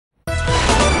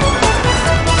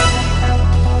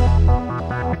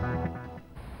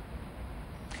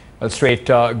Straight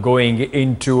going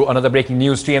into another breaking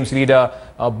news. TMC leader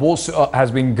Bose has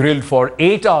been grilled for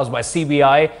 8 hours by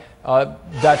CBI.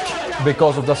 That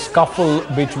because of the scuffle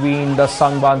between the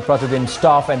Sambad Pratidin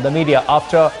staff and the media.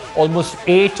 After almost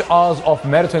 8 hours of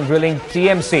marathon grilling,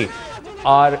 TMC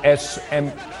Rajya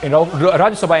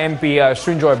Sabha MP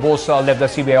Srinjoy Bose left the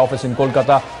CBI office in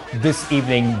Kolkata this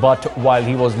evening. But while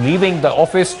he was leaving the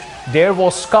office, there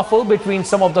was scuffle between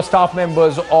some of the staff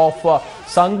members of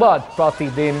Sambad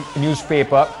Pratidin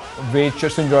newspaper, which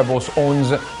Srinjoy Bose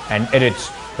owns and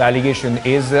edits. The allegation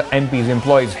is MP's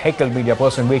employees heckled media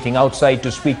person waiting outside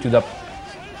to speak to the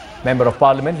Member of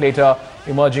Parliament, later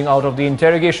emerging out of the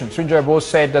interrogation. Srinjoy Bose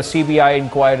said the CBI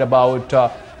inquired about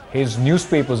his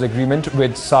newspaper's agreement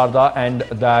with Saradha and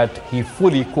that he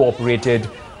fully cooperated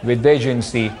with the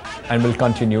agency and will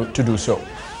continue to do so.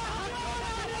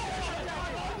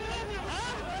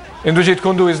 Indrajit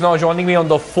Kundu is now joining me on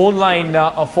the phone line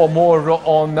for more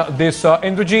on this.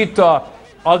 Indrajit,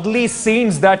 ugly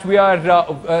scenes that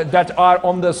are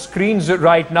on the screens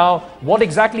right now. What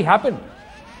exactly happened?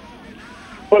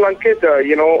 Well, Ankit,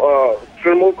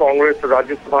 Trinamool Congress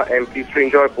Rajya Sabha MP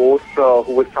Srinjoy Bose,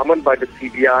 who was summoned by the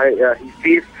CBI, he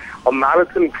faced a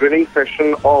marathon grilling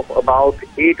session of about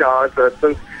 8 hours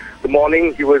since the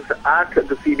morning. He was at the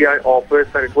CBI office,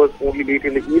 and it was only late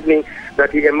in the evening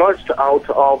that he emerged out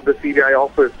of the CBI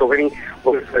office. So when he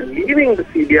was leaving the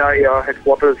CBI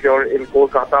headquarters here in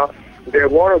Kolkata, there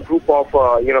were a group of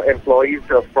employees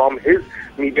from his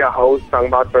media house,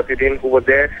 Sambad Pratidin, who were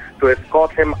there to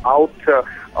escort him out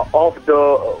of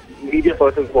the media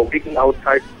persons who were waiting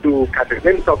outside to catch a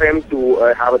glimpse of him, to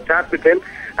have a chat with him,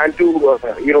 and to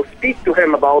speak to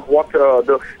him about what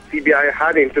the CBI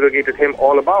had interrogated him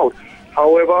all about.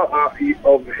 However,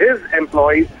 his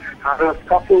employees had a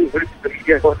scuffle with the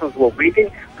media persons who were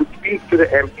waiting to speak to the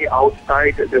MP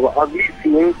outside. There were ugly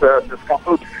scenes. The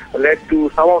scuffle led to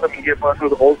some of the media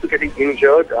persons also getting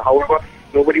injured. However,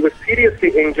 nobody was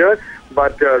seriously injured,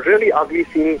 but really ugly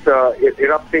scenes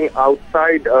erupting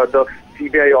outside the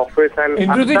CBI office. And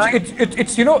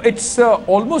it's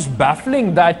almost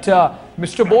baffling that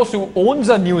Mr. Bose, who owns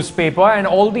a newspaper, and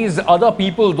all these other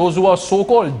people, those who are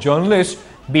so-called journalists,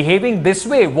 behaving this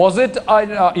way. Was it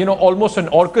almost an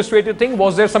orchestrated thing?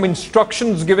 Was there some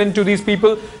instructions given to these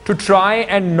people to try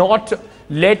and not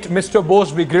let Mr.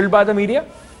 Bose be grilled by the media?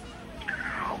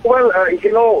 Well,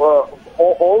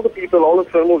 all the people, all the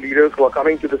Trinamool leaders who are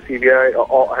coming to the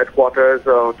CBI headquarters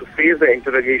to face the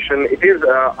interrogation, it is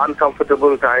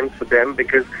uncomfortable times for them,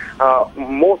 because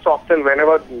most often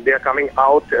whenever they are coming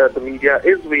out, the media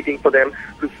is waiting for them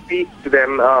to speak to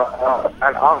them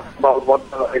and ask about what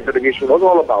the interrogation was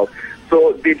all about.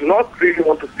 So they do not really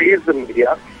want to face the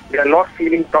media. They are not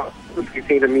feeling comfortable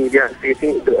facing the media and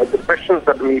facing the questions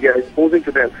that the media is posing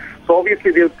to them. So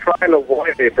obviously they'll try and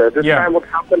avoid it. This time what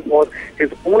happened was his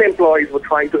own employees were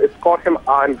trying to escort him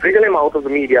and wriggle him out of the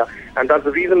media, and that's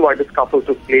the reason why this scuffle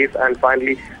took place, and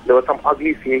finally there were some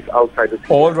ugly scenes outside the scene.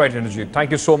 All right, Indrajit.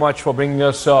 Thank you so much for bringing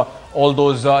us all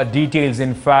those details.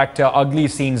 In fact, ugly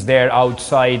scenes there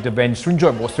outside when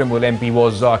Srinjoy Bose, Trinamool MP,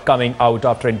 was coming out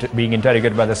after being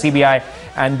interrogated by the CBI,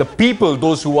 and the people,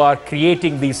 those who are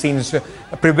creating these scenes,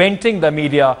 preventing the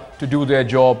media to do their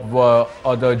job, were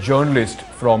the journalist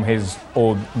from his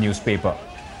own newspaper.